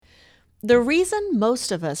The reason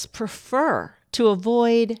most of us prefer to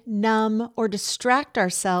avoid, numb, or distract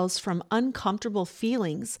ourselves from uncomfortable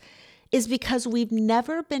feelings is because we've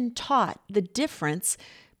never been taught the difference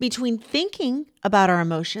between thinking about our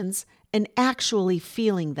emotions and actually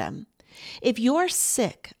feeling them. If you're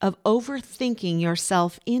sick of overthinking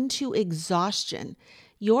yourself into exhaustion,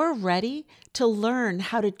 you're ready to learn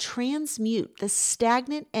how to transmute the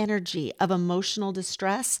stagnant energy of emotional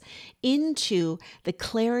distress into the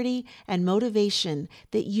clarity and motivation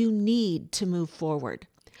that you need to move forward.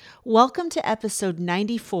 Welcome to episode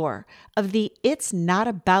 94 of the It's Not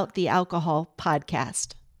About the Alcohol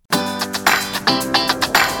podcast.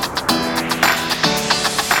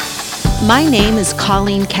 My name is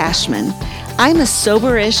Colleen Cashman. I'm a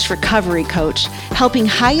sober-ish recovery coach, helping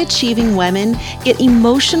high-achieving women get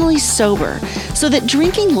emotionally sober so that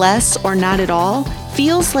drinking less or not at all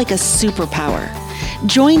feels like a superpower.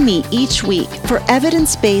 Join me each week for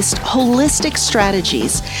evidence-based, holistic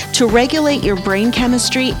strategies to regulate your brain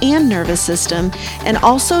chemistry and nervous system, and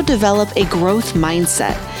also develop a growth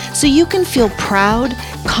mindset so you can feel proud,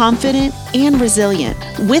 confident, and resilient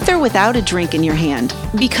with or without a drink in your hand,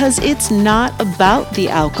 because it's not about the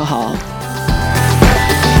alcohol.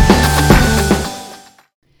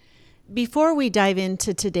 Before we dive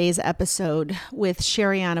into today's episode with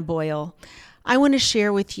Sherianna Boyle, I want to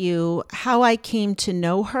share with you how I came to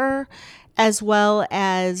know her, as well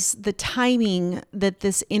as the timing that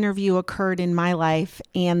this interview occurred in my life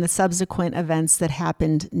and the subsequent events that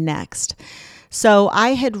happened next. So I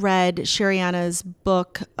had read Sherianna's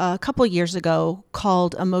book a couple years ago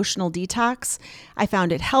called Emotional Detox. I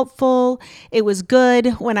found it helpful. It was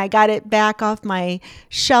good. When I got it back off my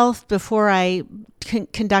shelf before I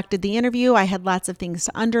conducted the interview, I had lots of things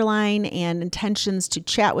to underline and intentions to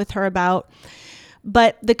chat with her about.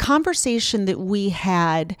 But the conversation that we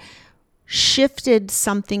had shifted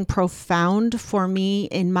something profound for me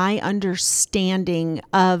in my understanding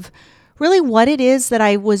of really what it is that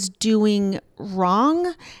I was doing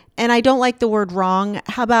wrong. And I don't like the word wrong.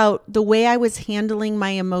 How about the way I was handling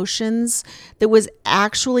my emotions that was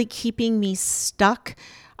actually keeping me stuck?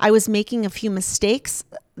 I was making a few mistakes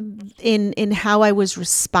in how I was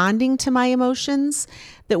responding to my emotions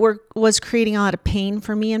that was creating a lot of pain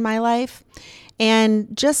for me in my life.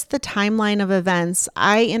 And just the timeline of events,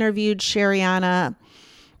 I interviewed Sherianna,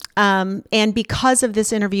 and because of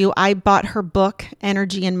this interview, I bought her book,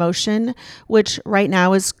 Energy in Motion, which right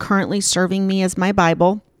now is currently serving me as my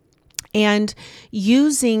Bible. And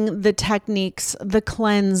using the techniques, the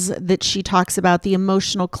cleanse that she talks about, the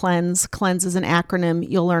emotional cleanse is an acronym.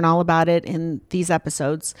 You'll learn all about it in these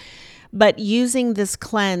episodes. But using this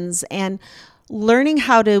cleanse and learning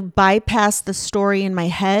how to bypass the story in my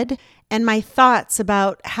head and my thoughts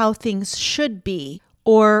about how things should be,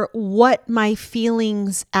 or what my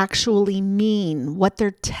feelings actually mean, what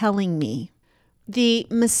they're telling me. The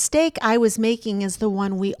mistake I was making is the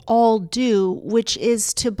one we all do, which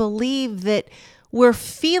is to believe that we're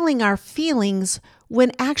feeling our feelings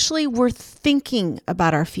when actually we're thinking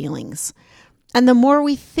about our feelings. And the more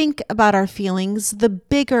we think about our feelings, the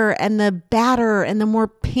bigger and the badder and the more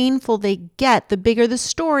painful they get, the bigger the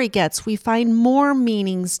story gets. We find more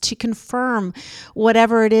meanings to confirm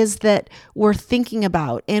whatever it is that we're thinking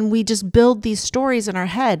about. And we just build these stories in our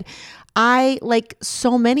head. I, like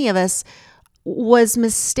so many of us, was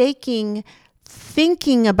mistaking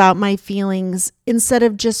thinking about my feelings instead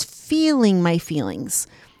of just feeling my feelings.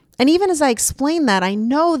 And even as I explain that, I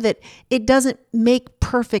know that it doesn't make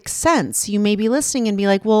perfect sense. You may be listening and be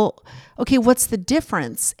like, well, okay, what's the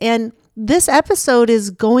difference? And this episode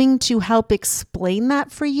is going to help explain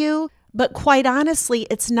that for you. But quite honestly,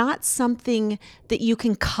 it's not something that you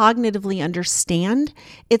can cognitively understand.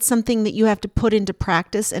 It's something that you have to put into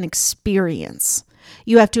practice and experience.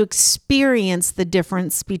 You have to experience the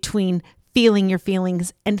difference between feeling your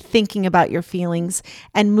feelings and thinking about your feelings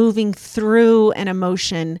and moving through an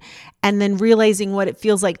emotion and then realizing what it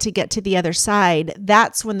feels like to get to the other side.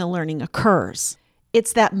 That's when the learning occurs.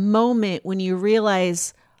 It's that moment when you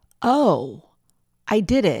realize, oh, I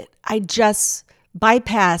did it. I just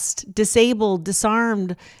bypassed, disabled,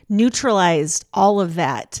 disarmed, neutralized all of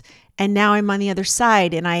that. And now I'm on the other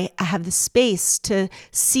side and I have the space to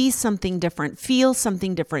see something different, feel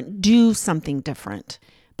something different, do something different.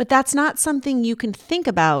 But that's not something you can think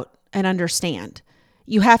about and understand.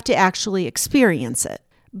 You have to actually experience it.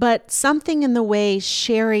 But something in the way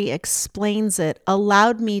Sherry explains it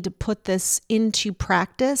allowed me to put this into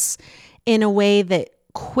practice in a way that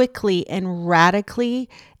quickly and radically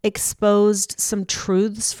exposed some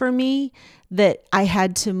truths for me that I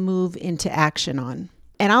had to move into action on.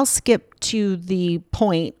 And I'll skip to the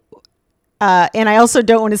point And I also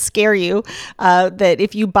don't want to scare you that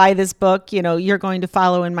if you buy this book, you're going to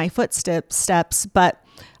follow in my footsteps. But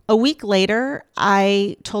a week later,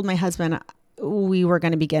 I told my husband we were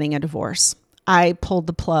going to be getting a divorce. I pulled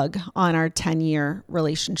the plug on our 10-year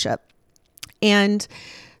relationship. And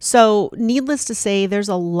so needless to say, there's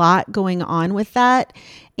a lot going on with that.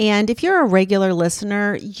 And if you're a regular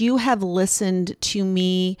listener, you have listened to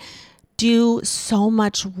me do so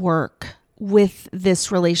much work with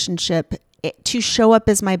this relationship to show up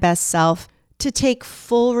as my best self, to take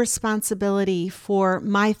full responsibility for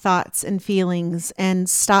my thoughts and feelings and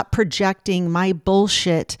stop projecting my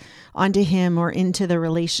bullshit onto him or into the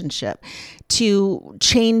relationship, to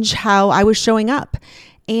change how I was showing up.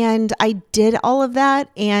 And I did all of that,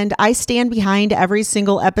 and I stand behind every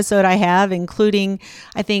single episode I have, including,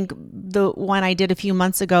 I think, the one I did a few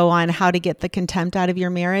months ago on how to get the contempt out of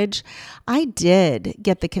your marriage. I did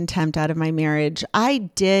get the contempt out of my marriage. I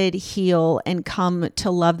did heal and come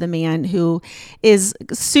to love the man who is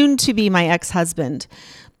soon to be my ex-husband.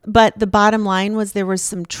 But the bottom line was there was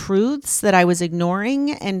some truths that I was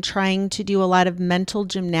ignoring and trying to do a lot of mental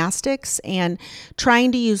gymnastics and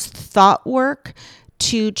trying to use thought work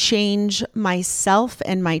to change myself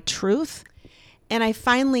and my truth. And I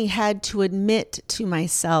finally had to admit to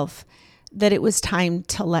myself that it was time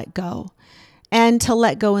to let go and to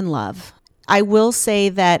let go in love. I will say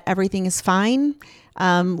that everything is fine.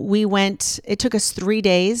 It took us 3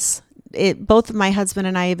 days. Both my husband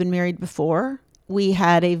and I have been married before. We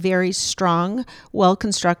had a very strong,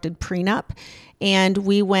 well-constructed prenup, and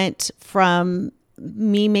we went from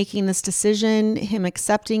me making this decision, him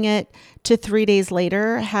accepting it, to 3 days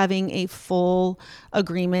later having a full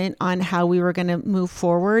agreement on how we were going to move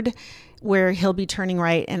forward, where he'll be turning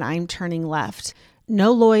right and I'm turning left.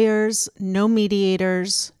 No lawyers, no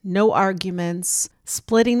mediators, no arguments,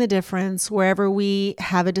 splitting the difference wherever we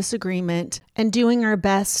have a disagreement, and doing our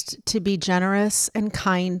best to be generous and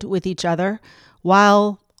kind with each other,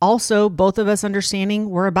 while also both of us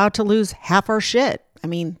understanding we're about to lose half our shit. I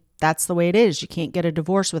mean, that's the way it is. You can't get a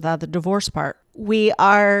divorce without the divorce part. We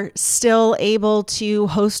are still able to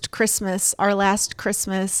host Christmas, our last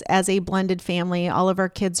Christmas, as a blended family. All of our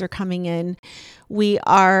kids are coming in. We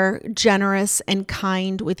are generous and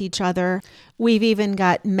kind with each other. We've even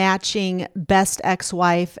got matching best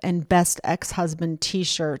ex-wife and best ex-husband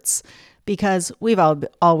t-shirts, because we've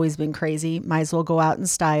always been crazy. Might as well go out in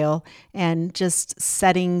style, and just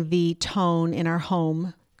setting the tone in our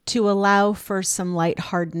home to allow for some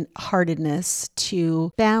lightheartedness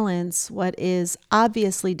to balance what is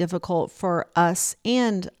obviously difficult for us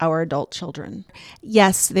and our adult children.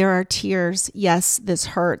 Yes, there are tears. Yes, this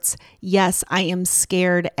hurts. Yes, I am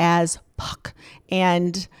scared as fuck.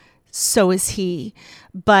 And so is he.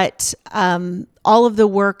 But all of the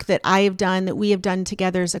work that I have done, that we have done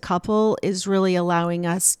together as a couple, is really allowing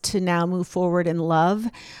us to now move forward in love,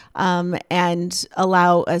 and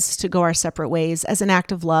allow us to go our separate ways as an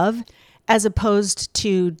act of love, as opposed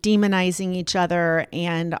to demonizing each other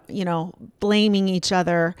and, blaming each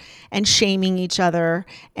other and shaming each other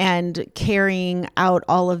and carrying out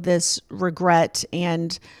all of this regret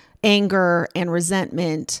and anger and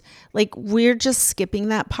resentment. Like, we're just skipping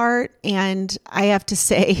that part. And I have to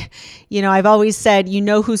say, I've always said,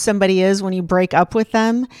 who somebody is when you break up with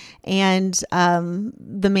them. And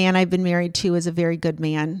the man I've been married to is a very good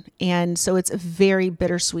man. And so it's a very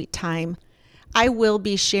bittersweet time. I will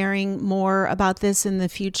be sharing more about this in the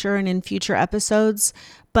future and in future episodes.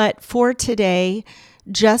 But for today,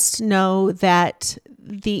 just know that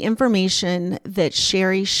the information that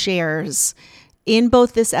Sherry shares in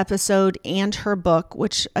both this episode and her book,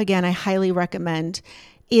 which again, I highly recommend,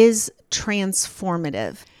 is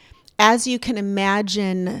transformative. As you can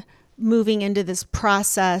imagine, moving into this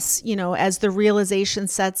process, as the realization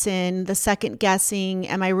sets in, the second guessing,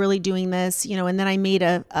 am I really doing this? And then I made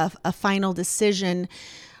a final decision.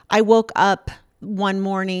 I woke up one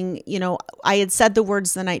morning, I had said the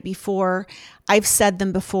words the night before. I've said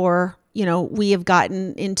them before. We have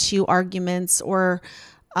gotten into arguments or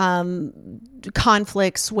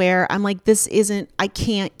conflicts where I'm like, I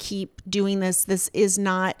can't keep doing this. This is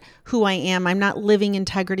not who I am. I'm not living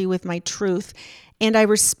integrity with my truth. And I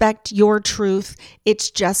respect your truth.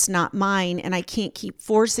 It's just not mine. And I can't keep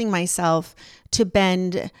forcing myself to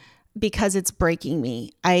bend because it's breaking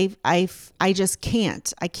me. I just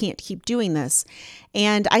can't. I can't keep doing this.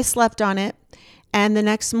 And I slept on it. And the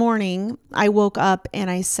next morning I woke up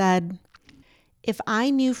and I said, if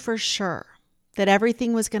I knew for sure that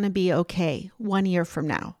everything was going to be okay 1 year from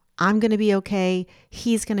now, I'm going to be okay.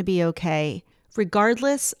 He's going to be okay.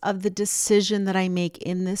 Regardless of the decision that I make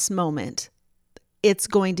in this moment, it's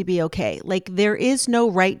going to be okay. Like, there is no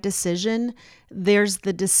right decision. There's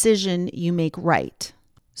the decision you make right.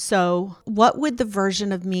 So what would the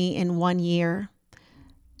version of me in 1 year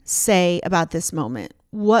say about this moment?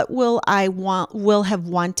 What will have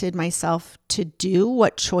wanted myself to do?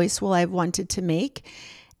 What choice will I have wanted to make?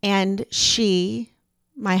 And she,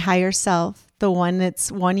 my higher self, the one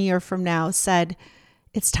that's 1 year from now, said,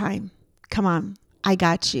 it's time. Come on. I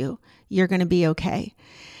got you. You're going to be okay.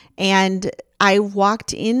 And I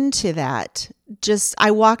walked into that.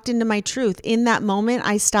 I walked into my truth. In that moment,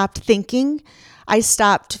 I stopped thinking. I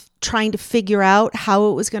stopped trying to figure out how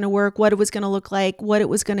it was going to work, what it was going to look like, what it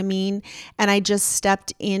was going to mean. And I just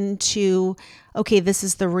stepped into, okay, this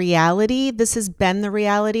is the reality. This has been the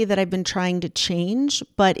reality that I've been trying to change,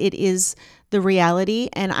 but it is the reality,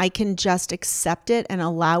 and I can just accept it and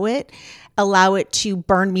allow it to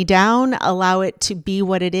burn me down, allow it to be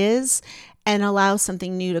what it is, and allow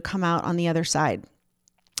something new to come out on the other side.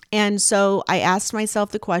 And so I asked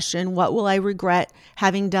myself the question, what will I regret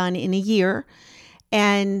having done in a year?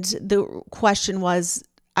 And the question was,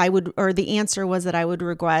 the answer was that I would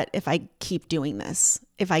regret if I keep doing this,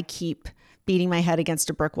 if I keep beating my head against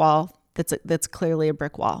a brick wall that's clearly a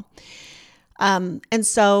brick wall. And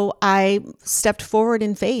so I stepped forward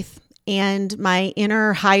in faith, and my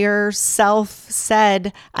inner higher self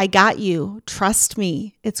said, I got you. Trust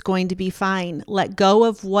me. It's going to be fine. Let go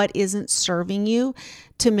of what isn't serving you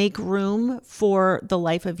to make room for the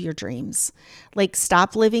life of your dreams. Like,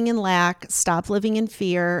 stop living in lack, stop living in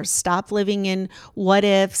fear, stop living in what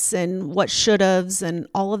ifs and what should haves and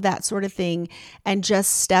all of that sort of thing, and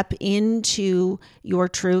just step into your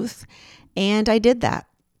truth. And I did that.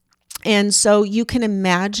 And so you can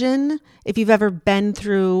imagine, if you've ever been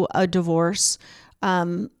through a divorce,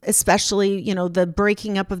 especially, the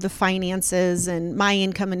breaking up of the finances and my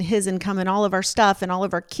income and his income and all of our stuff and all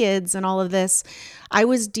of our kids and all of this, I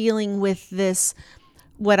was dealing with this,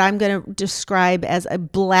 what I'm going to describe as a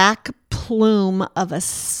black plume of a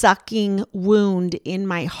sucking wound in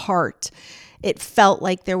my heart. It felt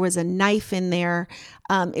like there was a knife in there.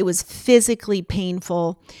 It was physically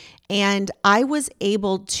painful. And I was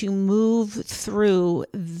able to move through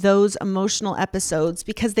those emotional episodes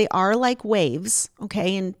because they are like waves,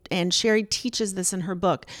 okay? And Sherry teaches this in her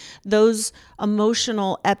book. Those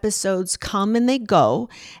emotional episodes come and they go.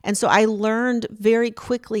 And so I learned very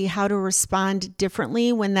quickly how to respond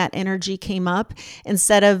differently when that energy came up.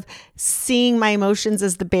 Instead of seeing my emotions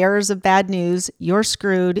as the bearers of bad news, you're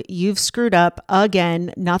screwed, you've screwed up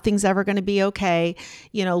again, nothing's ever going to be okay.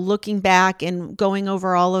 Looking back and going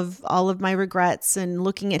over all of my regrets and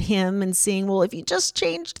looking at him and seeing, well, if you just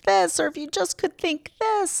changed this, or if you just could think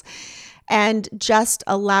this, and just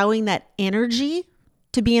allowing that energy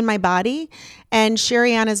to be in my body. And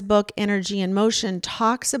Sherianna's book, Energy in Motion,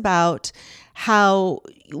 talks about how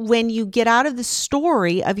when you get out of the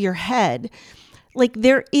story of your head, like,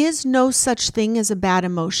 there is no such thing as a bad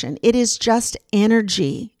emotion. It is just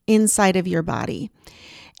energy inside of your body.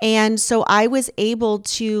 And so I was able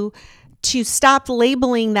to stop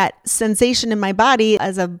labeling that sensation in my body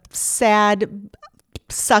as a sad,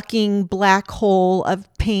 sucking black hole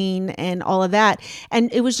of pain and all of that.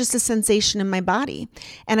 And it was just a sensation in my body.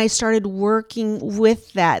 And I started working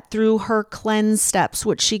with that through her cleanse steps,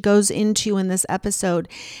 which she goes into in this episode.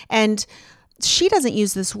 And she doesn't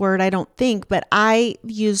use this word, I don't think, but I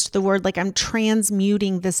used the word, like, I'm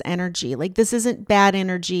transmuting this energy. Like, this isn't bad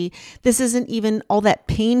energy. This isn't even all that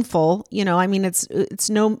painful.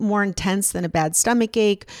 It's no more intense than a bad stomach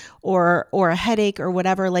ache or a headache or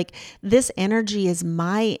whatever. Like, this energy is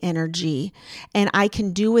my energy, and I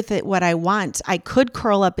can do with it what I want. I could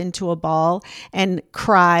curl up into a ball and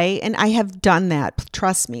cry, and I have done that,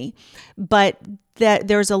 trust me. But that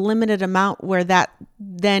there's a limited amount where that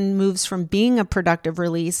then moves from being a productive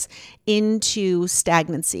release into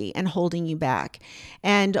stagnancy and holding you back.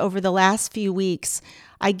 And over the last few weeks,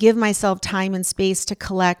 I give myself time and space to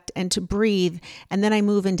collect and to breathe, and then I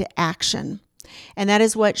move into action. And that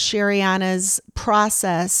is what Sherianna's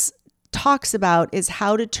process talks about, is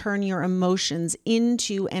how to turn your emotions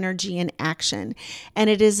into energy and action. And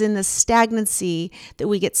it is in the stagnancy that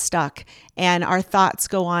we get stuck and our thoughts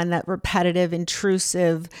go on that repetitive,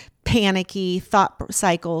 intrusive, panicky thought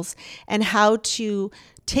cycles, and how to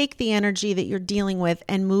take the energy that you're dealing with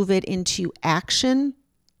and move it into action.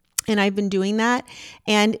 And I've been doing that.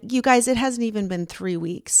 And you guys, it hasn't even been 3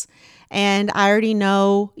 weeks. and I already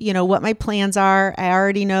know, what my plans are. I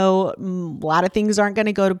already know a lot of things aren't going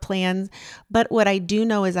to go to plan, but what I do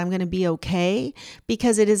know is I'm going to be okay,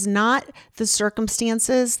 because it is not the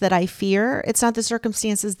circumstances that I fear. It's not the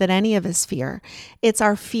circumstances that any of us fear. It's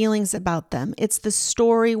our feelings about them. It's the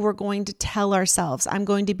story we're going to tell ourselves. I'm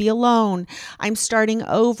going to be alone. I'm starting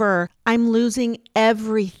over. I'm losing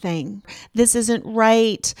everything. This isn't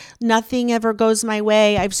right. Nothing ever goes my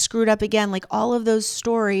way. I've screwed up again. Like all of those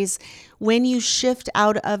stories, when you shift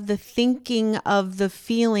out of the thinking of the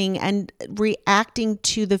feeling and reacting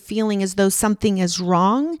to the feeling as though something is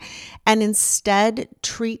wrong, and instead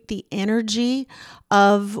treat the energy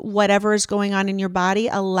of whatever is going on in your body,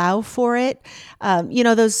 allow for it.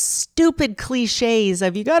 Those stupid cliches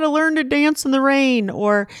of you got to learn to dance in the rain,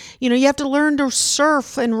 or, you have to learn to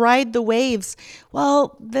surf and ride the waves.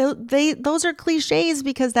 Well, those are cliches,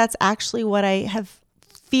 because that's actually what I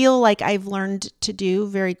feel like I've learned to do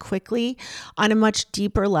very quickly on a much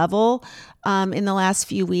deeper level in the last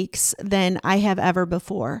few weeks than I have ever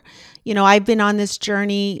before. I've been on this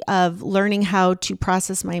journey of learning how to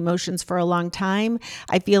process my emotions for a long time.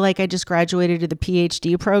 I feel like I just graduated to the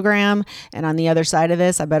PhD program, and on the other side of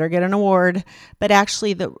this, I better get an award. But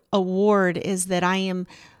actually, the award is that I am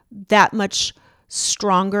that much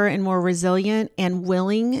stronger and more resilient and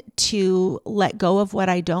willing to let go of what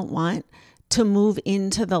I don't want, to move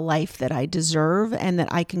into the life that I deserve and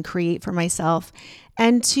that I can create for myself,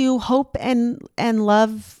 and to hope and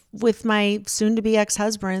love with my soon-to-be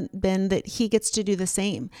ex-husband, Ben, that he gets to do the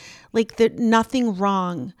same. Like that nothing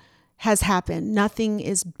wrong has happened. Nothing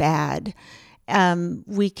is bad.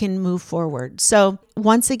 We can move forward. So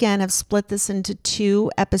once again, I've split this into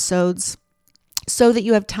 2 episodes so that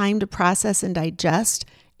you have time to process and digest.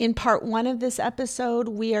 In part 1 of this episode,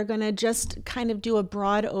 we are going to just kind of do a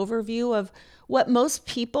broad overview of what most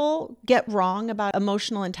people get wrong about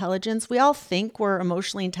emotional intelligence. We all think we're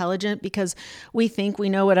emotionally intelligent because we think we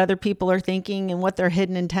know what other people are thinking and what their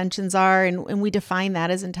hidden intentions are, and we define that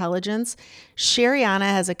as intelligence. Sherianna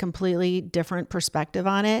has a completely different perspective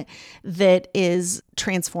on it that is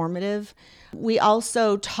transformative. We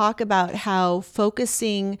also talk about how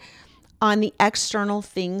focusing on the external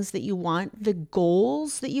things that you want, the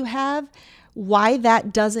goals that you have, why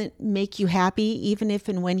that doesn't make you happy, even if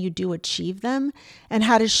and when you do achieve them, and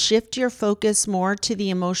how to shift your focus more to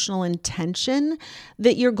the emotional intention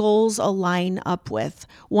that your goals align up with.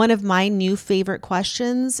 One of my new favorite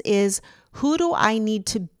questions is, who do I need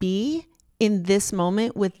to be in this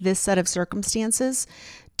moment with this set of circumstances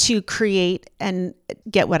to create and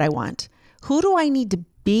get what I want? Who do I need to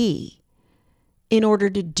be in order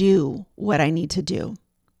to do what I need to do?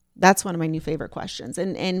 That's one of my new favorite questions.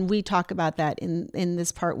 And we talk about that in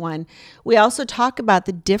this part 1. We also talk about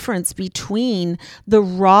the difference between the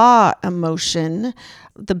raw emotion,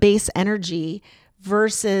 the base energy,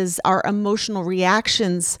 versus our emotional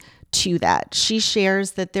reactions to that. She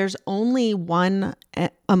shares that there's only one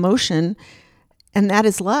emotion, and that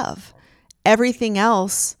is love. Everything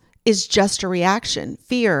else is just a reaction.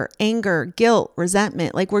 Fear, anger, guilt,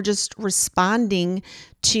 resentment. Like we're just responding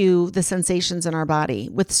to the sensations in our body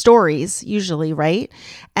with stories, usually, right?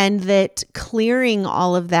 And that clearing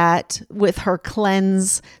all of that with her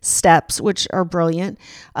cleanse steps, which are brilliant,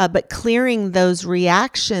 but clearing those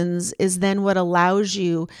reactions is then what allows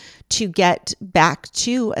you to get back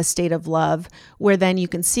to a state of love, where then you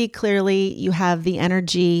can see clearly, you have the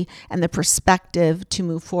energy and the perspective to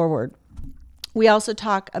move forward. We also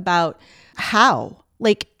talk about how,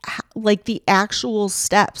 like the actual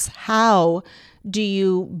steps. How do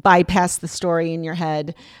you bypass the story in your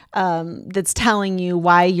head that's telling you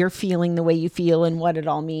why you're feeling the way you feel and what it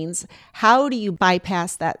all means? How do you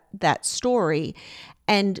bypass that story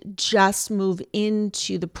and just move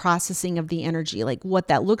into the processing of the energy, like what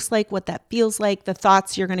that looks like, what that feels like, the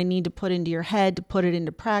thoughts you're going to need to put into your head to put it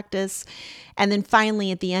into practice. And then finally,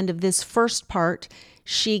 at the end of this first part,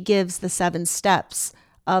 she gives the 7 steps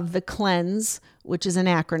of the cleanse, which is an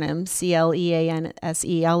acronym,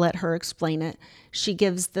 CLEANSE. I'll let her explain it. She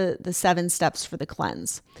gives the 7 steps for the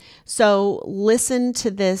cleanse. So listen to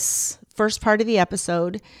this first part of the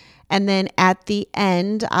episode, and then at the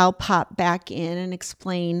end, I'll pop back in and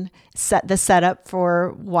explain the setup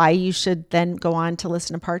for why you should then go on to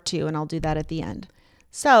listen to part 2, and I'll do that at the end.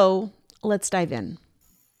 So let's dive in.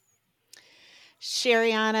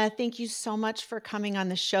 Sherianna, thank you so much for coming on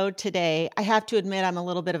the show today. I have to admit, I'm a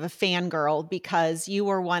little bit of a fangirl because you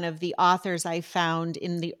were one of the authors I found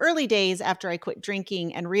in the early days after I quit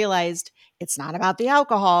drinking and realized it's not about the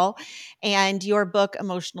alcohol. And your book,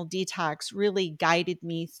 Emotional Detox, really guided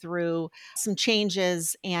me through some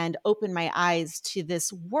changes and opened my eyes to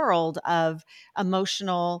this world of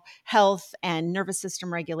emotional health and nervous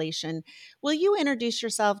system regulation. Will you introduce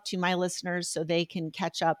yourself to my listeners so they can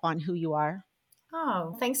catch up on who you are?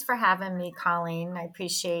 Oh, thanks for having me, Colleen. I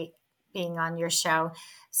appreciate being on your show.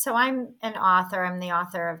 So, I'm an author. I'm the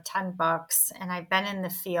author of 10 books, and I've been in the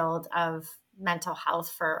field of mental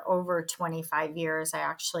health for over 25 years. I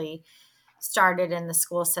actually started in the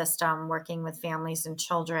school system working with families and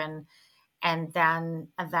children, and then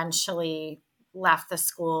eventually left the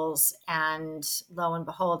schools. And lo and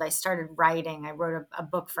behold, I started writing. I wrote a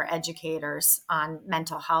book for educators on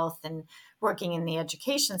mental health and working in the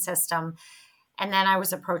education system. And then I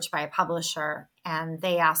was approached by a publisher and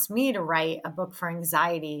they asked me to write a book for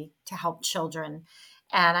anxiety to help children.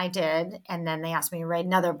 And I did. And then they asked me to write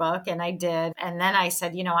another book and I did. And then I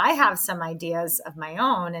said, I have some ideas of my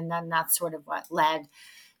own. And then that's sort of what led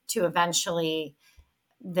to eventually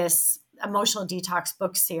this emotional detox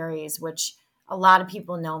book series, which a lot of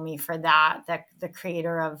people know me for that the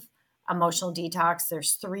creator of emotional detox.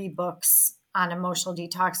 There's 3 books on emotional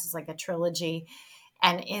detox. It's like a trilogy,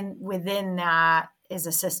 and in within that is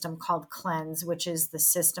a system called cleanse, which is the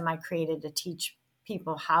system I created to teach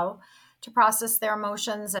people how to process their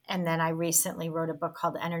emotions. And then I recently wrote a book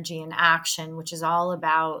called Energy in Action, which is all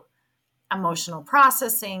about emotional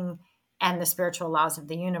processing and the spiritual laws of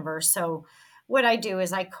the universe. So, what I do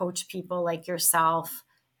is I coach people like yourself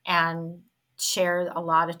and share a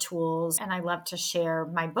lot of tools. And I love to share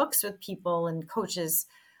my books with people and coaches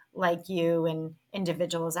like you and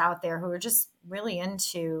individuals out there who are just really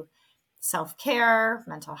into self care,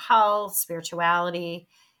 mental health, spirituality.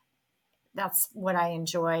 That's what I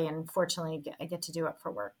enjoy. And fortunately, I get to do it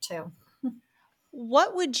for work too.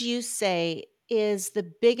 What would you say is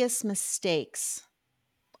the biggest mistakes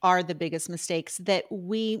are the biggest mistakes that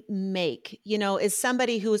we make? As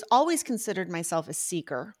somebody who has always considered myself a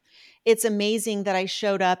seeker, it's amazing that I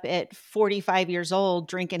showed up at 45 years old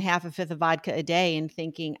drinking half a fifth of vodka a day and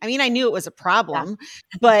thinking, I mean, I knew it was a Yeah. problem,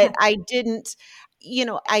 but I didn't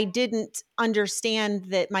understand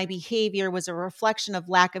that my behavior was a reflection of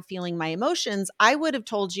lack of feeling my emotions. I would have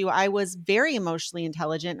told you I was very emotionally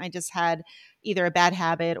intelligent. I just had either a bad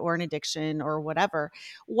habit or an addiction or whatever.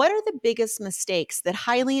 What are the biggest mistakes that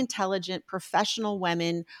highly intelligent professional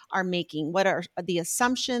women are making? What are the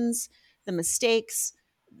assumptions, the mistakes,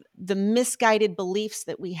 the misguided beliefs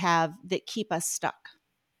that we have that keep us stuck?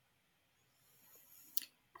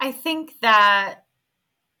 I think that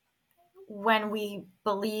when we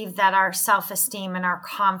believe that our self esteem and our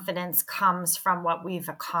confidence comes from what we've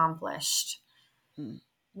accomplished, Mm.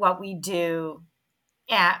 what we do,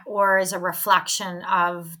 or is a reflection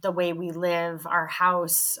of the way we live, our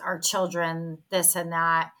house, our children, this and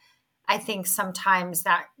that. I think sometimes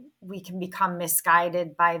that we can become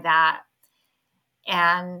misguided by that.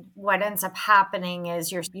 And what ends up happening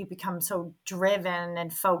is you become so driven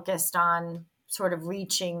and focused on sort of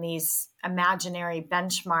reaching these imaginary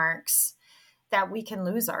benchmarks that we can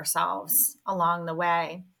lose ourselves along the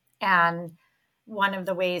way. And one of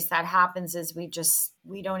the ways that happens is we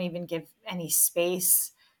don't even give any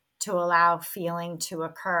space to allow feeling to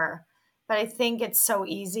occur. But I think it's so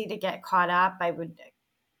easy to get caught up.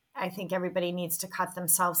 I think everybody needs to cut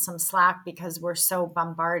themselves some slack because we're so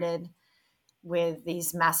bombarded with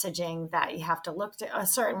these messaging that you have to look a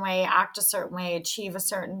certain way, act a certain way, achieve a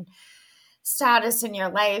certain status in your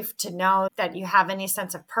life to know that you have any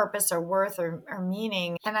sense of purpose or worth or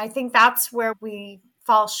meaning. And I think that's where we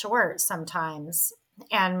fall short sometimes.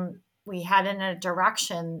 And we head in a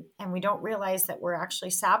direction and we don't realize that we're actually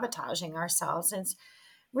sabotaging ourselves. And it's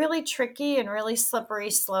really tricky and really slippery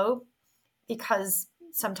slope because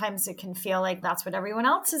sometimes it can feel like that's what everyone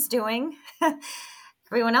else is doing.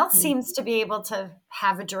 Everyone else Mm. seems to be able to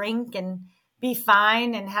have a drink and be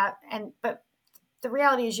fine but the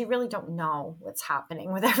reality is you really don't know what's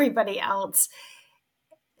happening with everybody else.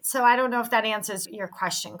 So I don't know if that answers your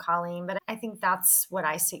question, Colleen, but I think that's what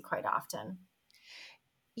I see quite often.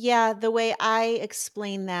 Yeah, the way I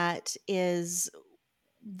explain that is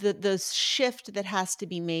the shift that has to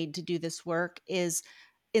be made to do this work is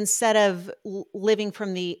instead of living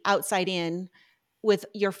from the outside in with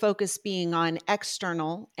your focus being on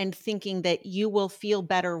external and thinking that you will feel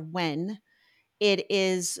better when it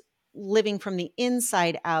is living from the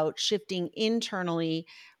inside out, shifting internally,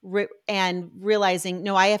 and realizing,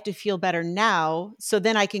 no, I have to feel better now so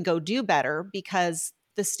then I can go do better, because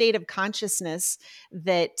the state of consciousness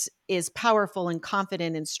that is powerful and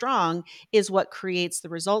confident and strong is what creates the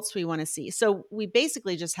results we want to see. So we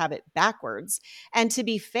basically just have it backwards. And to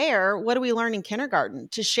be fair, what do we learn in kindergarten?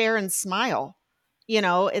 To share and smile.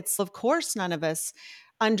 It's, of course, none of us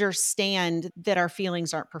understand that our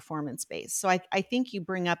feelings aren't performance based. So I think you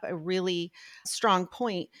bring up a really strong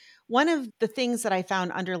point. One of the things that I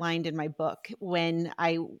found underlined in my book when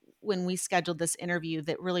we scheduled this interview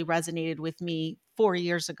that really resonated with me 4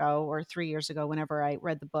 years ago or 3 years ago, whenever I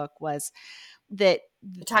read the book, was that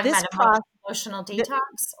You're talking this about process, emotional the, detox,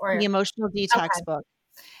 the or emotional detox okay. book.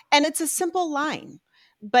 And it's a simple line,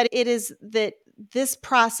 but it is that this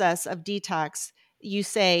process of detox, you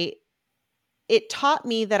say, it taught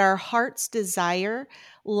me that our heart's desire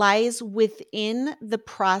lies within the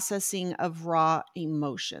processing of raw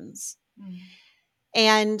emotions. Mm.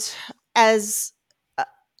 And as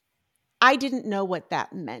I didn't know what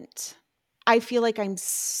that meant. I feel like I'm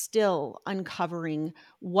still uncovering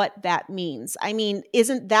what that means. I mean,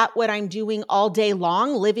 isn't that what I'm doing all day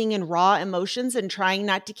long, living in raw emotions and trying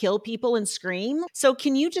not to kill people and scream? So,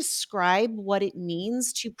 can you describe what it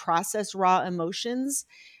means to process raw emotions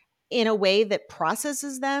in a way that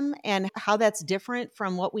processes them, and how that's different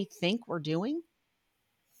from what we think we're doing?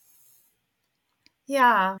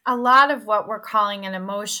 Yeah, a lot of what we're calling an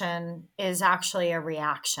emotion is actually a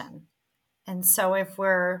reaction. And so if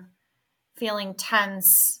we're feeling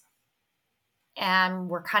tense and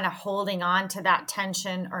we're kind of holding on to that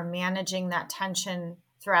tension or managing that tension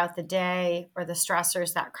throughout the day, or the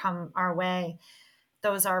stressors that come our way,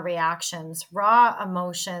 those are reactions. Raw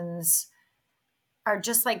emotions are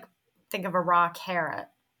just like, think of a raw carrot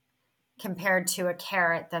compared to a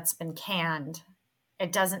carrot that's been canned.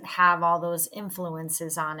 It doesn't have all those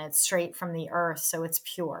influences on it, straight from the earth, so it's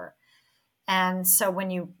pure. And so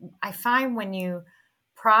I find when you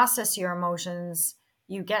process your emotions,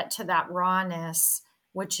 you get to that rawness,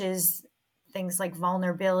 which is things like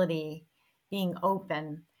vulnerability, being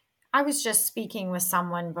open. I was just speaking with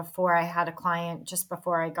someone before I had a client, just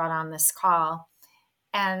before I got on this call.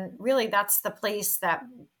 And really, that's the place that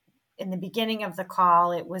in the beginning of the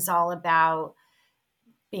call, it was all about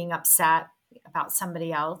being upset about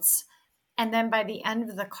somebody else. And then by the end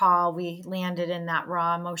of the call, we landed in that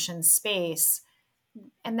raw emotion space.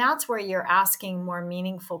 And that's where you're asking more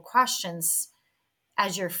meaningful questions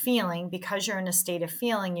as you're feeling, because you're in a state of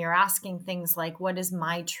feeling. You're asking things like, what is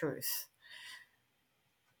my truth?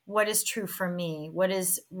 What is true for me?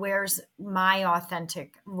 Where's my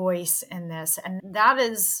authentic voice in this? And that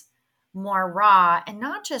is more raw. And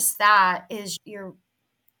not just that, is you're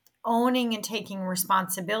owning and taking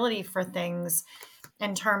responsibility for things.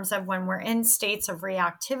 In terms of when we're in states of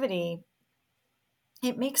reactivity,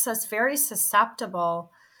 it makes us very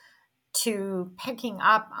susceptible to picking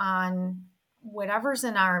up on whatever's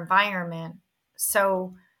in our environment.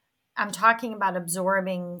 So I'm talking about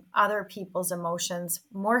absorbing other people's emotions,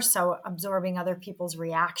 more so absorbing other people's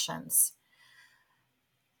reactions.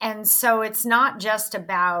 And so it's not just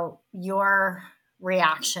about your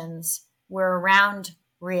reactions, we're around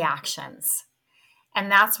reactions. And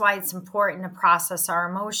that's why it's important to process our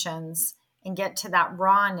emotions and get to that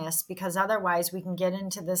rawness, because otherwise we can get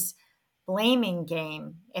into this blaming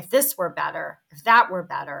game. If this were better, if that were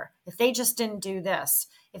better, if they just didn't do this,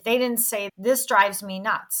 if they didn't say this drives me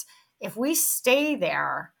nuts. If we stay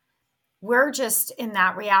there, we're just in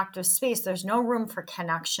that reactive space. There's no room for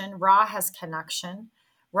connection. Raw has connection.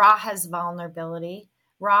 Raw has vulnerability.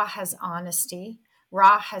 Raw has honesty.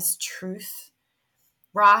 Raw has truth.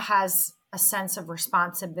 Raw has a sense of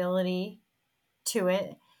responsibility to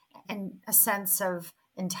it and a sense of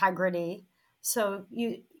integrity. So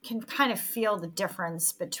you can kind of feel the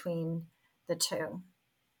difference between the two.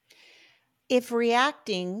 If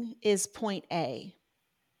reacting is point A,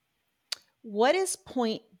 what is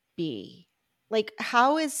point B? Like,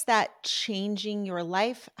 how is that changing your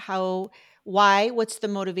life? What's the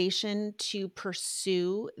motivation to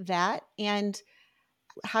pursue that? And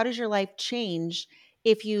how does your life change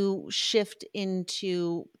if you shift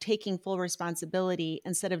into taking full responsibility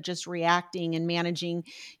instead of just reacting and managing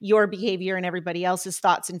your behavior and everybody else's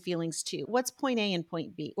thoughts and feelings too? What's point A and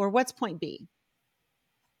point B? Or what's point B?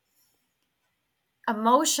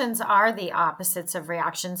 Emotions are the opposites of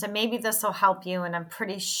reactions. And maybe this will help you. And I'm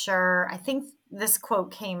pretty sure, I think this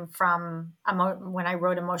quote came from when I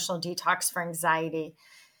wrote Emotional Detox for Anxiety.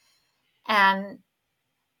 And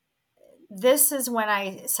this is when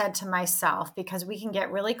I said to myself, because we can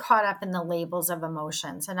get really caught up in the labels of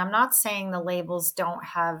emotions. And I'm not saying the labels don't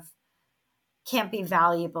have can't be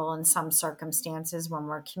valuable in some circumstances when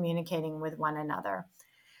we're communicating with one another.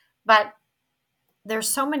 But there's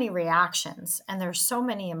so many reactions and there's so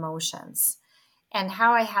many emotions. And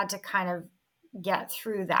how I had to kind of get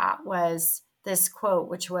through that was this quote,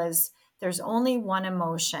 which was, there's only one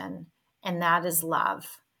emotion, and that is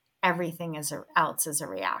love. Everything else is a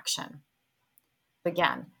reaction.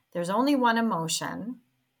 Again, there's only one emotion,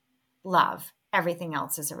 love. Everything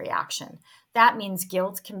else is a reaction. That means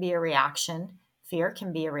guilt can be a reaction, fear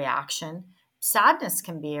can be a reaction, sadness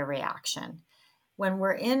can be a reaction. When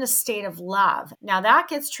we're in a state of love, now that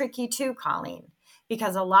gets tricky too, Colleen,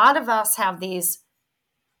 because a lot of us have these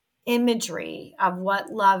imagery of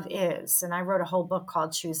what love is. And I wrote a whole book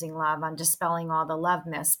called Choosing Love on dispelling all the love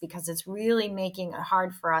myths because it's really making it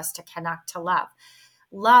hard for us to connect to love.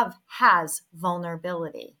 Love has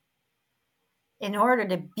vulnerability. In order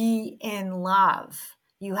to be in love,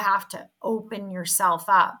 you have to open yourself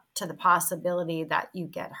up to the possibility that you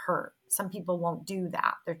get hurt. Some people won't do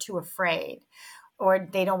that. They're too afraid, or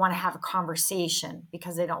they don't want to have a conversation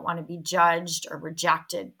because they don't want to be judged or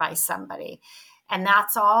rejected by somebody. And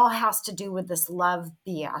that's all has to do with this love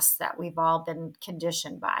BS that we've all been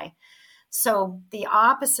conditioned by. So the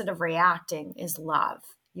opposite of reacting is love.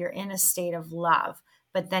 You're in a state of love,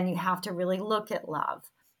 but then you have to really look at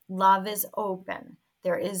love. Love is open.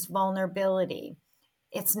 There is vulnerability.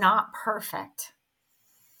 It's not perfect.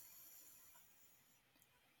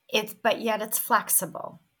 But yet it's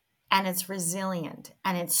flexible and it's resilient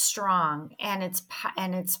and it's strong and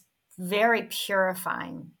it's very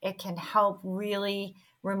purifying. It can help really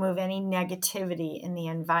remove any negativity in the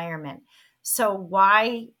environment. So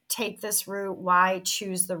why take this route? Why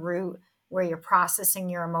choose the route where you're processing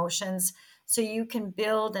your emotions? So you can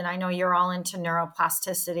build, and I know you're all into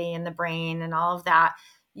neuroplasticity in the brain and all of that.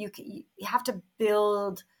 You have to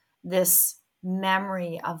build this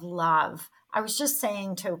memory of love. I was just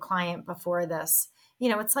saying to a client before this,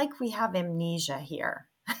 it's like we have amnesia here.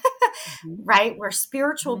 Mhm. Right? We're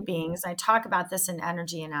spiritual Mhm. beings. I talk about this in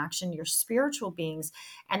Energy in Action. You're spiritual beings.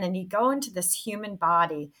 And then you go into this human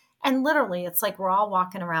body. And literally, it's like we're all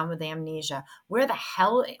walking around with amnesia. Where the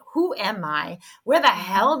hell, who am I? Where the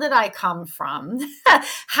hell did I come from?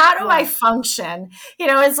 How do I Yeah. function?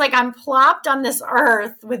 It's like I'm plopped on this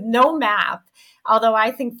earth with no map. Although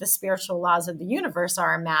I think the spiritual laws of the universe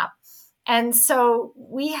are a map. And so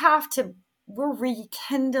we're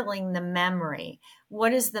rekindling the memory.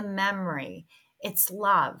 What is the memory? It's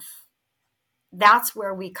love. That's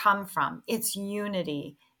where we come from. It's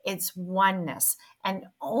unity. It's oneness. And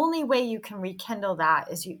only way you can rekindle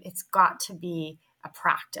that is it's got to be a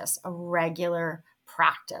practice, a regular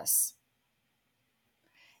practice.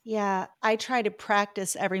 Yeah, I try to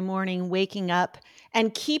practice every morning waking up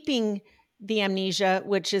and keeping the amnesia,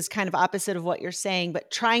 which is kind of opposite of what you're saying, but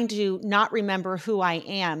trying to not remember who I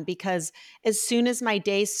am, because as soon as my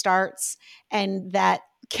day starts and that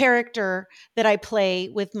character that I play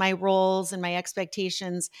with my roles and my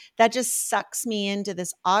expectations, that just sucks me into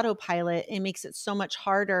this autopilot and makes it so much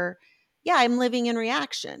harder. Yeah, I'm living in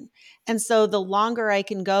reaction. And so the longer I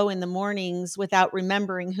can go in the mornings without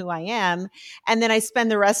remembering who I am, and then I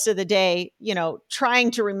spend the rest of the day,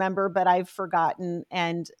 trying to remember, but I've forgotten.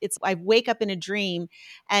 And I wake up in a dream.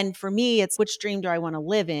 And for me, it's which dream do I want to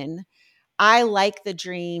live in? I like the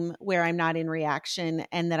dream where I'm not in reaction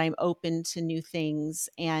and that I'm open to new things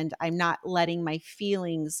and I'm not letting my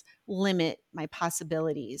feelings limit my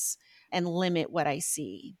possibilities and limit what I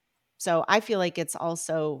see. So I feel like it's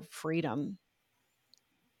also freedom.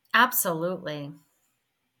 Absolutely.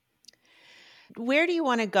 Where do you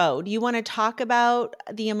want to go? Do you want to talk about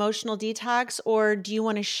the emotional detox, or do you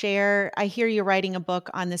want to share? I hear you're writing a book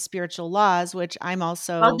on the spiritual laws, which I'm Well,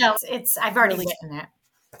 also no, I've already really written it.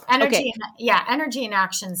 okay. Energy and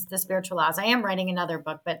actions, the spiritual laws. I am writing another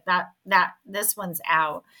book, but this one's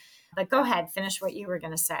out. But go ahead, finish what you were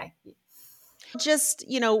going to say. Just,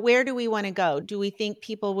 where do we want to go? Do we think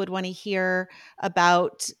people would want to hear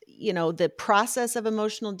about, the process of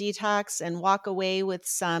emotional detox and walk away with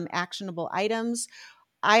some actionable items?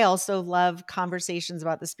 I also love conversations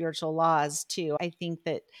about the spiritual laws too. I think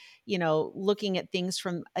that, looking at things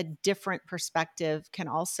from a different perspective can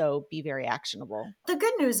also be very actionable. The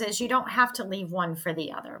good news is you don't have to leave one for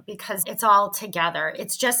the other because it's all together.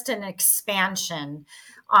 It's just an expansion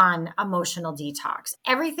on emotional detox.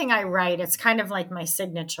 Everything I write, it's kind of like my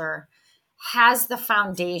signature, has the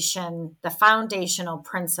foundational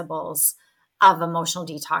principles of emotional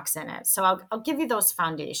detox in it. So I'll give you those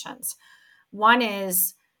foundations. One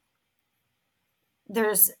is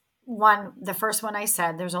the first one I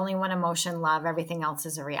said, there's only one emotion, love, everything else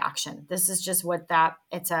is a reaction. This is just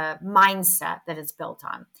it's a mindset that it's built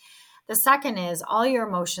on. The second is all your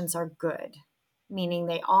emotions are good, meaning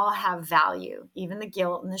they all have value, even the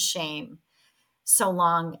guilt and the shame, so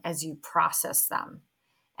long as you process them.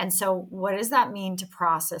 And so, what does that mean to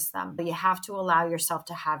process them? But you have to allow yourself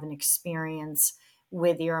to have an experience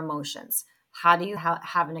with your emotions. How do you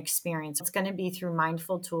have an experience? It's going to be through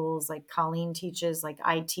mindful tools like Colleen teaches, like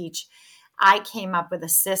I teach. I came up with a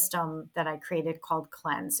system that I created called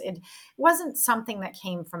Cleanse. It wasn't something that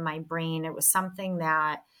came from my brain, it was something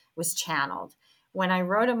that was channeled. When I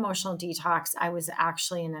wrote Emotional Detox, I was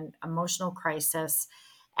actually in an emotional crisis,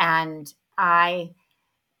 and I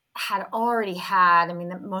had already had, I mean,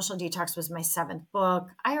 the Emotional Detox was my seventh book.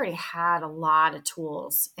 I already had a lot of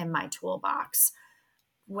tools in my toolbox.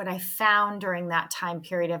 What I found during that time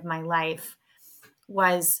period of my life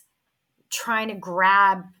was trying to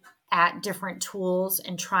grab at different tools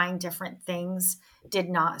and trying different things did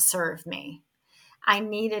not serve me. I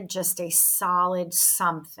needed just a solid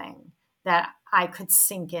something that I could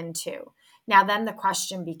sink into. Now, then the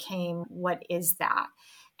question became, what is that?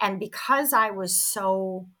 And because I was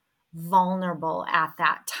so vulnerable at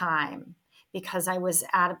that time, because I was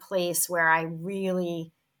at a place where I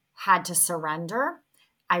really had to surrender,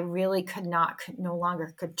 I really could no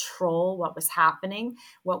longer control what was happening,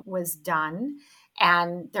 what was done.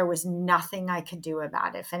 And there was nothing I could do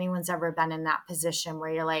about it. If anyone's ever been in that position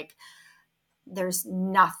where you're like, there's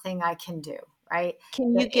nothing I can do, right?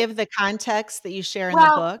 Can you give the context that you share in the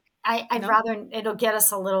Well, book? I'd No? rather, it'll get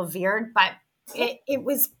us a little veered, but it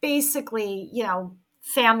was basically,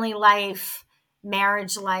 family life,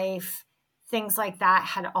 marriage life, things like that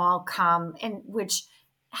had all come, and which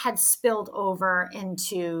had spilled over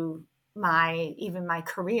into even my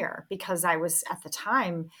career, because I was at the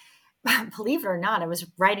time, believe it or not, I was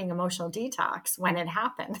writing Emotional Detox when it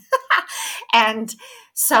happened. And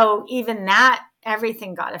so even that,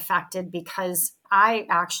 everything got affected, because I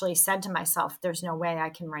actually said to myself, there's no way I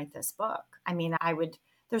can write this book. I mean,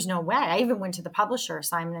 there's no way. I even went to the publisher,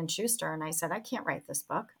 Simon and Schuster, and I said, I can't write this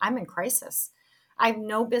book. I'm in crisis. I have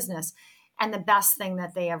no business. And the best thing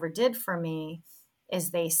that they ever did for me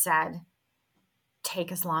is they said,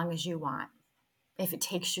 take as long as you want. If it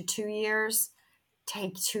takes you 2 years,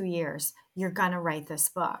 take 2 years. You're going to write this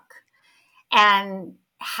book. And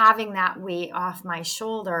having that weight off my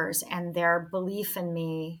shoulders and their belief in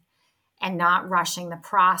me and not rushing the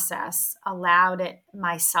process allowed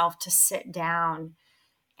myself to sit down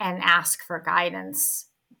and ask for guidance,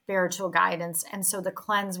 spiritual guidance. And so the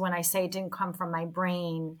cleanse, when I say it didn't come from my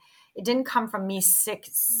brain, it didn't come from me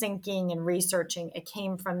sinking and researching. It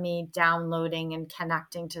came from me downloading and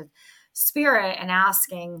connecting to spirit and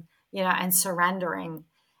asking, and surrendering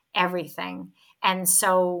everything. And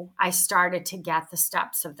so I started to get the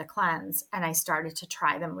steps of the cleanse, and I started to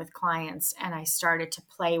try them with clients, and I started to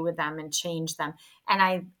play with them and change them. And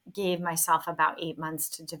I gave myself about 8 months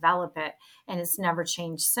to develop it, and it's never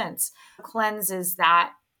changed since. Cleanse is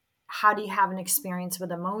that, how do you have an experience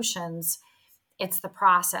with emotions? It's the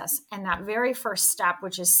process. And that very first step,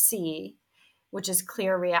 which is C, which is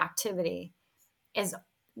clear reactivity, is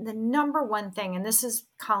the number one thing. And this is,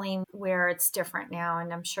 Colleen, where it's different now,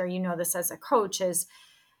 and I'm sure you know this as a coach, is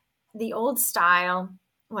the old style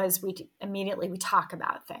was we talk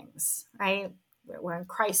about things, right? We're in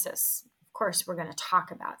crisis. Of course, we're going to talk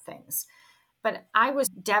about things. But I was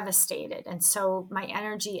devastated. And so my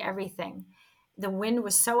energy, everything, the wind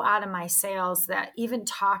was so out of my sails that even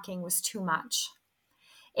talking was too much.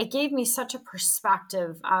 It gave me such a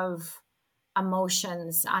perspective of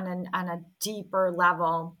emotions on a deeper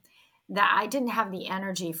level that I didn't have the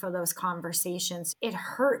energy for those conversations. It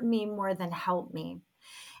hurt me more than helped me.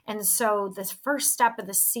 And so the first step of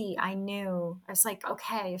the C, I knew, I was like,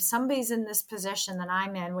 okay, if somebody's in this position that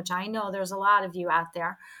I'm in, which I know there's a lot of you out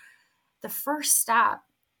there, the first step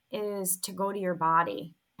is to go to your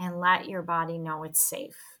body and let your body know it's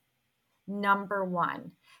safe. Number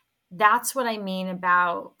one. That's what I mean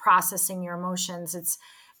about processing your emotions. It's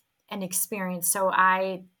an experience. So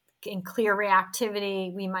in clear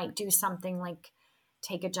reactivity, we might do something like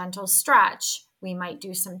take a gentle stretch. We might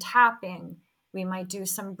do some tapping. We might do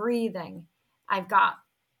some breathing. I've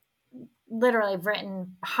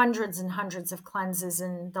written hundreds and hundreds of cleanses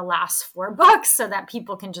in the last 4 books so that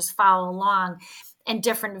people can just follow along, and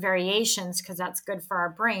different variations, because that's good for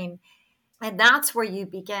our brain. And that's where you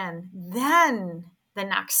begin. Then the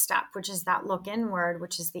next step, which is that look inward,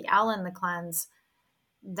 which is the L in the cleanse,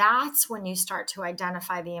 that's when you start to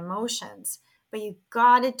identify the emotions. But you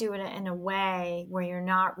got to do it in a way where you're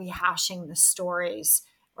not rehashing the stories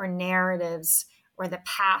or narratives or the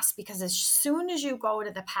past, because as soon as you go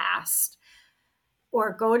to the past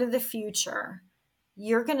or go to the future,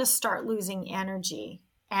 you're going to start losing energy.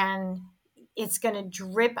 and it's going to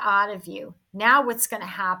drip out of you. Now what's going to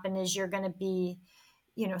happen is you're going to be,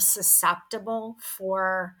 susceptible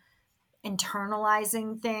for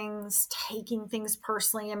internalizing things, taking things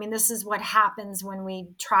personally. I mean, this is what happens when we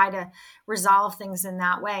try to resolve things in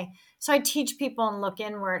that way. So I teach people and look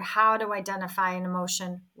inward how to identify an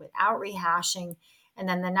emotion without rehashing. And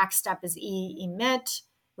then the next step is emit,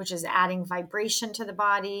 which is adding vibration to the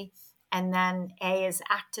body. And then A is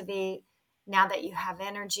activate. Now that you have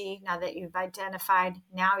energy, now that you've identified,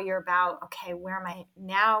 now you're about, okay, where am I?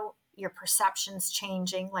 Now your perception's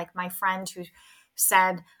changing. Like my friend who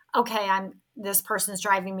said, okay, this person's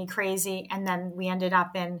driving me crazy. And then we ended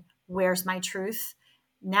up in, where's my truth?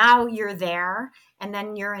 Now you're there. And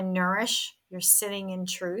then you're in nourish. You're sitting in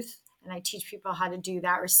truth. And I teach people how to do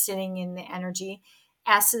that, or sitting in the energy.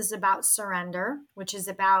 S is about surrender, which is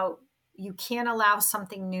about you can't allow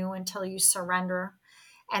something new until you surrender.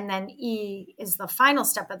 And then E is the final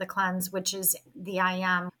step of the cleanse, which is the I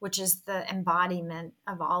am, which is the embodiment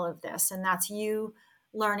of all of this. And that's you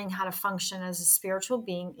learning how to function as a spiritual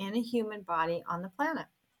being in a human body on the planet.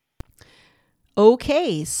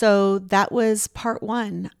 Okay, so that was part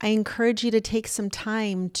one. I encourage you to take some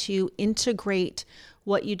time to integrate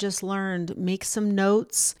what you just learned, make some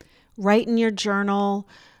notes, write in your journal,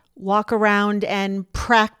 walk around and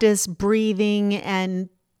practice breathing and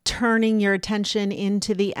turning your attention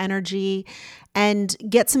into the energy, and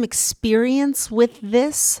get some experience with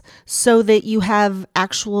this so that you have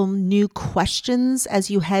actual new questions as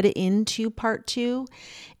you head into part two.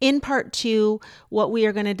 In part two, what we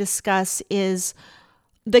are going to discuss is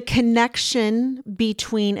the connection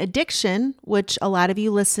between addiction, which a lot of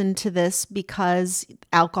you listen to this because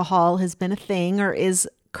alcohol has been a thing or is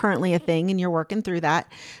currently a thing and you're working through that.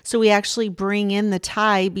 So we actually bring in the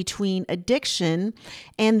tie between addiction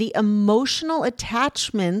and the emotional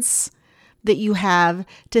attachments that you have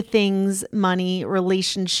to things, money,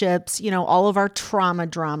 relationships, all of our trauma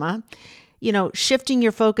drama. Shifting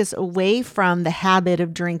your focus away from the habit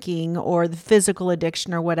of drinking or the physical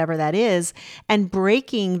addiction or whatever that is, and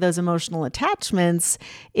breaking those emotional attachments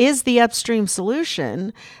is the upstream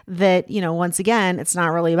solution that, once again, it's not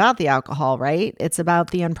really about the alcohol, right? It's about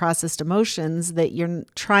the unprocessed emotions that you're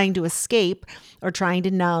trying to escape or trying to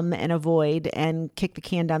numb and avoid and kick the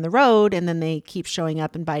can down the road, and then they keep showing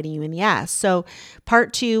up and biting you in the ass. So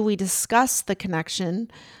part two, we discuss the connection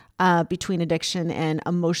between addiction and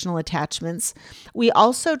emotional attachments. We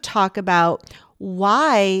also talk about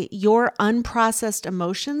why your unprocessed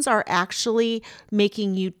emotions are actually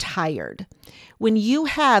making you tired. When you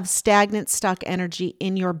have stagnant, stuck energy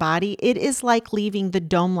in your body, it is like leaving the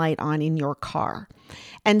dome light on in your car.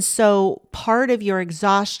 And so part of your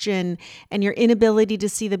exhaustion and your inability to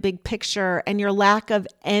see the big picture and your lack of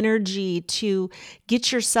energy to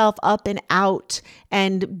get yourself up and out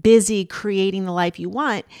and busy creating the life you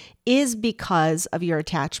want is because of your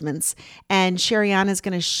attachments. And Sherianna is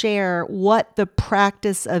going to share what the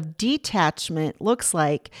practice of detachment looks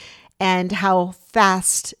like and how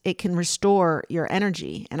fast it can restore your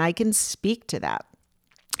energy. And I can speak to that.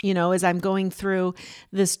 As I'm going through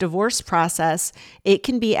this divorce process, it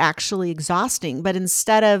can be actually exhausting. But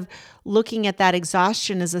instead of looking at that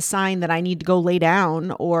exhaustion as a sign that I need to go lay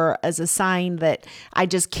down or as a sign that I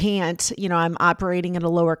just can't, I'm operating at a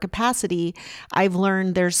lower capacity, I've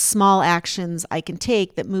learned there's small actions I can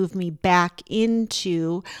take that move me back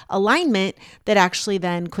into alignment that actually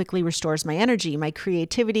then quickly restores my energy. My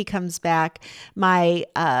creativity comes back, my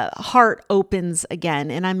heart opens again,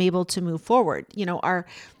 and I'm able to move forward.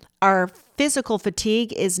 Our physical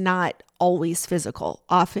fatigue is not always physical.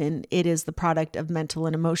 Often it is the product of mental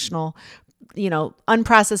and emotional,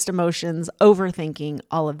 unprocessed emotions, overthinking,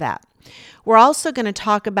 all of that. We're also going to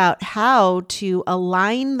talk about how to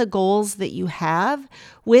align the goals that you have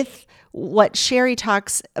with what Sherry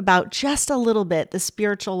talks about just a little bit, the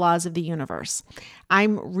spiritual laws of the universe.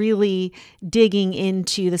 I'm really digging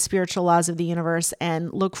into the spiritual laws of the universe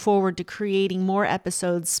and look forward to creating more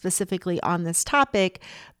episodes specifically on this topic.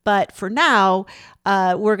 But for now,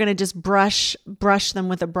 we're going to just brush them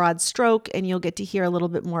with a broad stroke, and you'll get to hear a little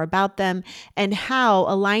bit more about them and how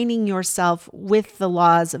aligning yourself with the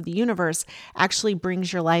laws of the universe actually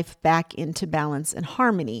brings your life back into balance and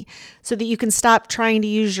harmony so that you can stop trying to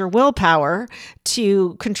use your willpower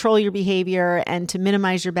to control your behavior and to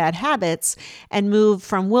minimize your bad habits and move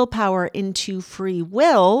from willpower into free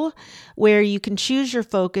will, where you can choose your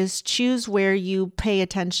focus, choose where you pay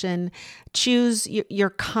attention, choose your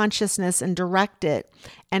consciousness and direct it,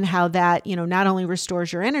 and how that, not only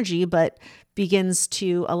restores your energy, but begins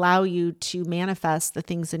to allow you to manifest the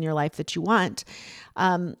things in your life that you want.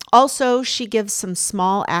 Also, she gives some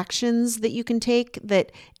small actions that you can take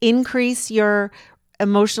that increase your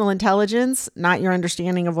emotional intelligence, not your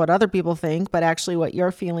understanding of what other people think, but actually what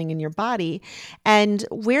you're feeling in your body, and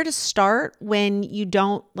where to start when you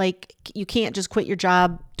don't you can't just quit your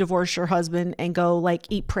job, divorce your husband, and go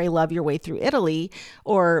eat, pray, love your way through Italy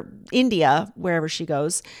or India, wherever she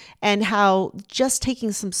goes, and how just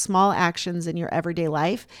taking some small actions in your everyday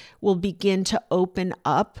life will begin to open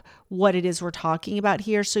up what it is we're talking about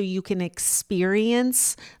here so you can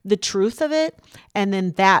experience the truth of it, and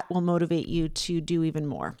then that will motivate you to do even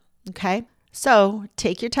more. Okay? So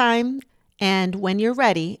take your time, and when you're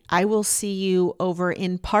ready, I will see you over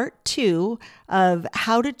in part 2 of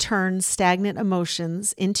how to turn stagnant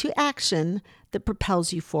emotions into action that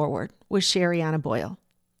propels you forward with Sherianna Boyle.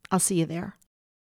 I'll see you there.